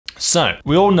So,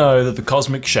 we all know that the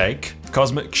Cosmic Shake, the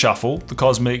Cosmic Shuffle, the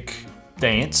Cosmic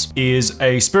Dance is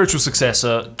a spiritual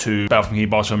successor to Bikini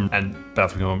Bottom and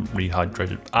Bikini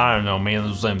Rehydrated. I don't know, man,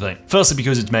 it's the same thing. Firstly,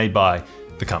 because it's made by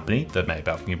the company that made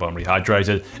Bikini Bottom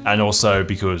Rehydrated, and also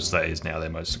because that is now their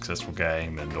most successful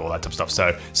game and all that type of stuff.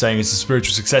 So, saying it's a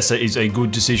spiritual successor is a good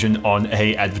decision on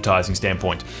a advertising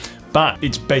standpoint. But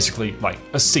it's basically like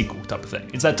a sequel type of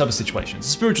thing. It's that type of situation. It's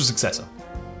a spiritual successor.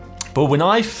 But when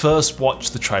I first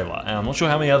watched the trailer, and I'm not sure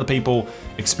how many other people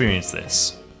experienced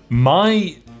this,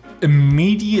 my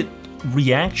immediate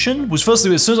reaction was,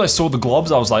 firstly, as soon as I saw the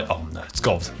globs, I was like, oh no, it's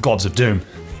Globs of Doom.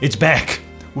 It's back,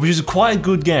 which is quite a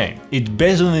good game. It's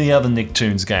better than the other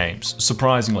Nicktoons games,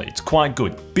 surprisingly. It's quite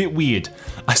good, bit weird.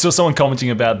 I saw someone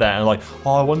commenting about that and like,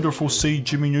 oh, I wonder if we'll see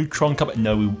Jimmy Neutron come.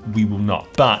 No, we will not.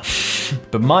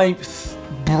 But my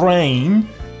brain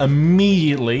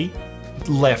immediately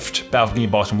left Bikini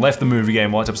Bottom, left the movie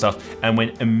game, all that type of stuff, and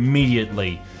went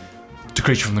immediately to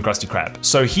Creature from the Krusty Krab.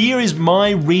 So here is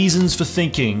my reasons for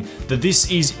thinking that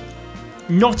this is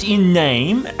not in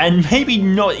name and maybe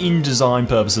not in design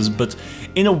purposes, but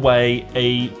in a way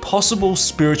a possible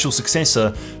spiritual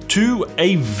successor to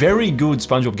a very good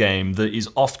SpongeBob game that is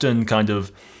often kind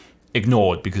of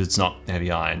ignored because it's not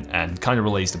heavy iron and kind of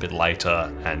released a bit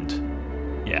later, and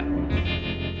yeah.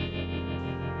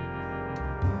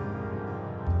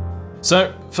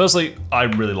 So, firstly, I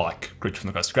really like Creature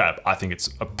from the Krusty Krab. I think it's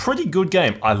a pretty good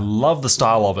game. I love the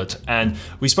style of it, and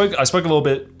I spoke a little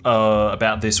bit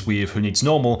about this with Who Needs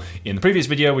Normal in the previous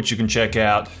video, which you can check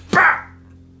out.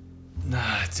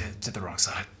 Nah, it's at the wrong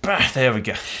side. There we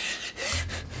go.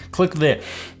 Click there,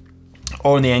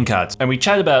 or in the end cards. And we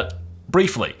chat about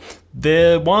briefly.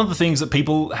 One of the things that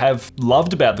people have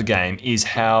loved about the game is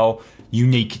how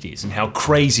unique it is and how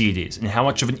crazy it is and how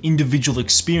much of an individual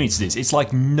experience it is. It's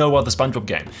like no other SpongeBob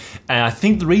game. And I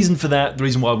think the reason for that, the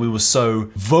reason why we were so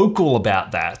vocal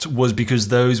about that, was because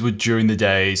those were during the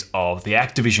days of the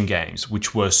Activision games,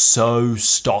 which were so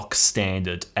stock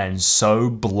standard and so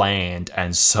bland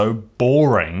and so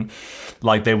boring.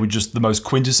 Like they were just the most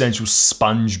quintessential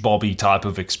SpongeBob-y type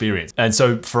of experience. And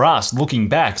so for us, looking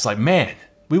back, it's like, man,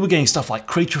 we were getting stuff like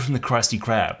Creature from the Krusty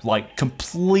Krab, like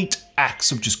complete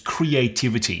acts of just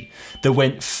creativity that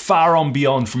went far on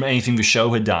beyond from anything the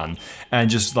show had done, and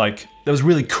just like, that was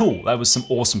really cool. That was some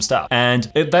awesome stuff. And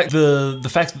the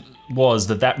fact was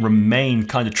that remained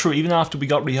kind of true even after we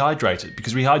got Rehydrated,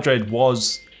 because Rehydrated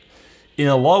was, in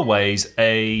a lot of ways,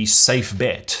 a safe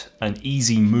bet, an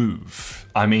easy move.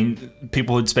 I mean,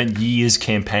 people had spent years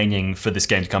campaigning for this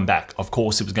game to come back. Of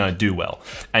course it was going to do well.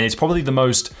 And it's probably the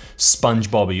most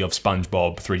SpongeBob-y of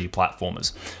SpongeBob 3D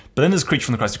platformers. But then there's Creature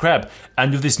from the Krusty Krab,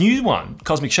 and with this new one,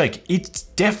 Cosmic Shake, it's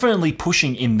definitely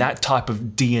pushing in that type of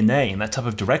DNA, in that type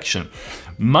of direction.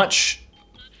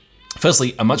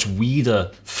 Firstly, a much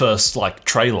weirder first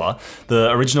trailer.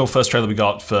 The original first trailer we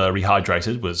got for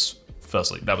Rehydrated was,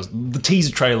 firstly, the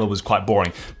teaser trailer was quite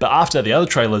boring. But after, the other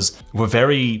trailers were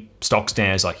very stock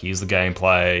standards, like here's the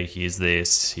gameplay, here's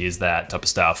this, here's that type of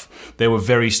stuff. They were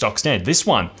very stock standard. This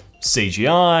one,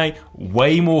 CGI,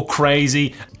 way more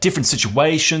crazy, different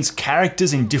situations,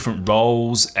 characters in different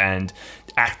roles and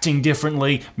acting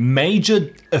differently,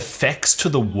 major effects to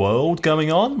the world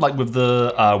going on, like with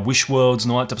the Wish Worlds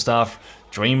and all that type of stuff,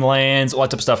 Dreamlands, all that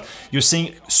type of stuff. You're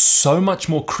seeing so much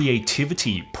more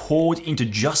creativity poured into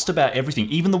just about everything,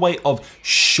 even the way of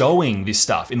showing this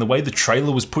stuff, in the way the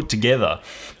trailer was put together,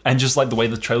 and just like the way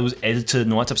the trailer was edited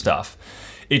and all that type of stuff.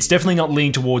 It's definitely not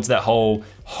leaning towards that whole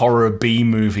horror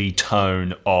B-movie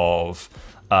tone of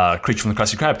Creature from the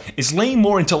Krusty Krab. It's leaning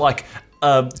more into like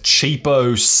a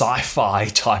cheapo sci-fi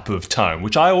type of tone,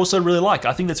 which I also really like.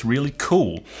 I think that's really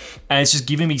cool. And it's just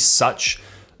giving me such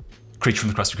Creature from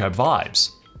the Krusty Krab vibes.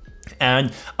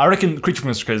 And I reckon Creature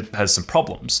from the Krusty Krab has some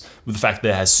problems with the fact that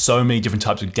it has so many different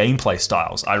types of gameplay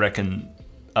styles. I reckon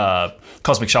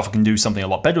Cosmic Shuffle can do something a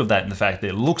lot better with that, in the fact that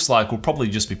it looks like we'll probably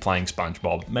just be playing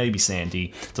SpongeBob, maybe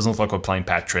Sandy. Doesn't look like we're playing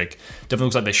Patrick. Definitely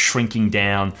looks like they're shrinking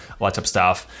down, all that type of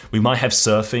stuff. We might have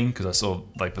surfing, because I saw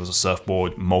like there was a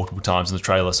surfboard multiple times in the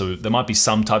trailer, so there might be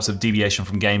some types of deviation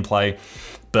from gameplay,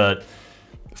 but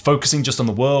focusing just on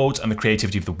the world and the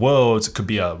creativity of the worlds could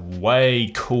be a way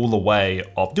cooler way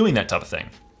of doing that type of thing.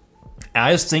 And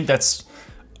I just think that's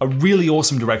a really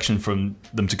awesome direction for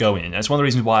them to go in. And it's one of the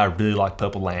reasons why I really like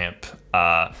Purple Lamp.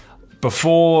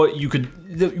 Before, we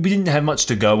didn't have much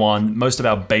to go on. Most of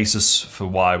our basis for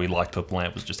why we liked Purple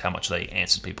Lamp was just how much they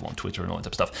answered people on Twitter and all that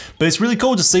type of stuff. But it's really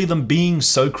cool to see them being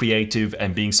so creative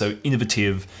and being so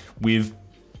innovative with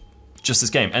just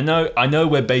this game. And I know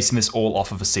we're basing this all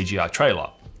off of a CGI trailer.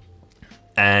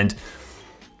 And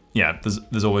yeah,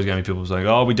 there's always going to be people saying,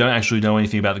 oh, we don't actually know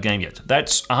anything about the game yet.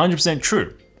 That's 100%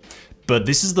 true. But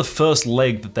this is the first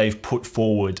leg that they've put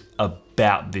forward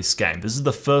about this game. This is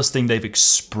the first thing they've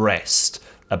expressed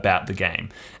about the game.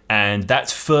 And that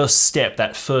first step,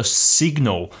 that first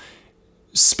signal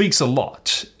speaks a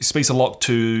lot. It speaks a lot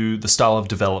to the style of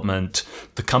development,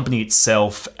 the company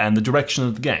itself, and the direction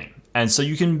of the game. And so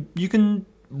you can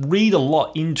read a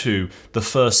lot into the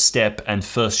first step and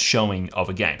first showing of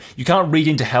a game. You can't read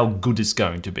into how good it's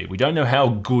going to be. We don't know how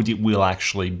good it will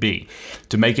actually be.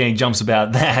 To make any jumps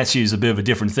about that is a bit of a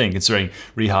different thing, considering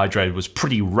Rehydrated was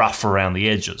pretty rough around the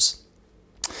edges.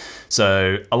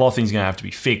 So a lot of things are going to have to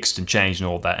be fixed and changed and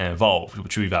all that and evolved,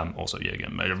 which we've also, yeah,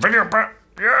 again, made a video about.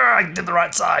 Yeah, I did the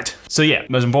right side. So yeah,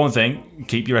 most important thing,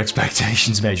 keep your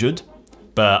expectations measured.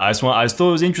 But I just thought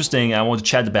it was interesting and I wanted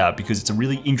to chat about it because it's a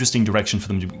really interesting direction for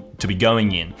them to be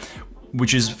going in,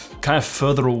 which is kind of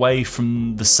further away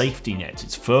from the safety net.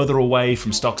 It's further away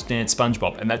from stock standard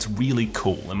SpongeBob, and that's really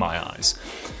cool in my eyes.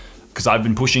 Because I've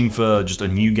been pushing for just a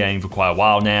new game for quite a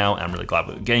while now, and I'm really glad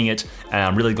we're getting it, and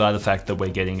I'm really glad the fact that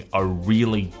we're getting a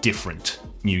really different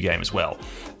new game as well.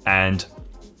 And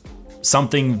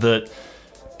something that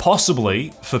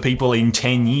possibly for people in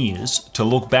 10 years to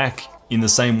look back in the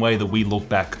same way that we look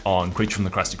back on From The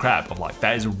Krusty Krab, of like,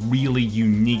 that is a really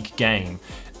unique game,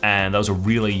 and that was a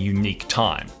really unique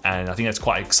time. And I think that's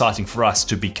quite exciting for us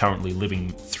to be currently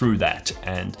living through that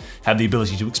and have the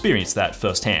ability to experience that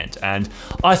firsthand. And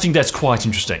I think that's quite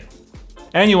interesting.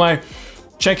 Anyway,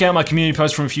 check out my community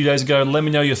post from a few days ago. Let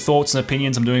me know your thoughts and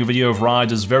opinions. I'm doing a video of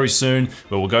riders very soon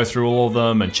where we'll go through all of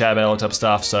them and chat about all that type of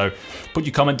stuff. So put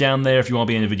your comment down there if you want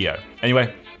to be in the video.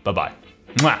 Anyway, bye-bye.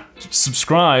 Mwah.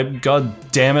 Subscribe,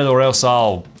 god damn it, or else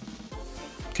I'll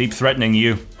keep threatening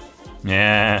you.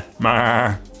 Yeah.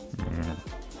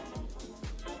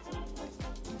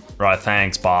 Right,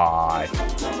 thanks, bye.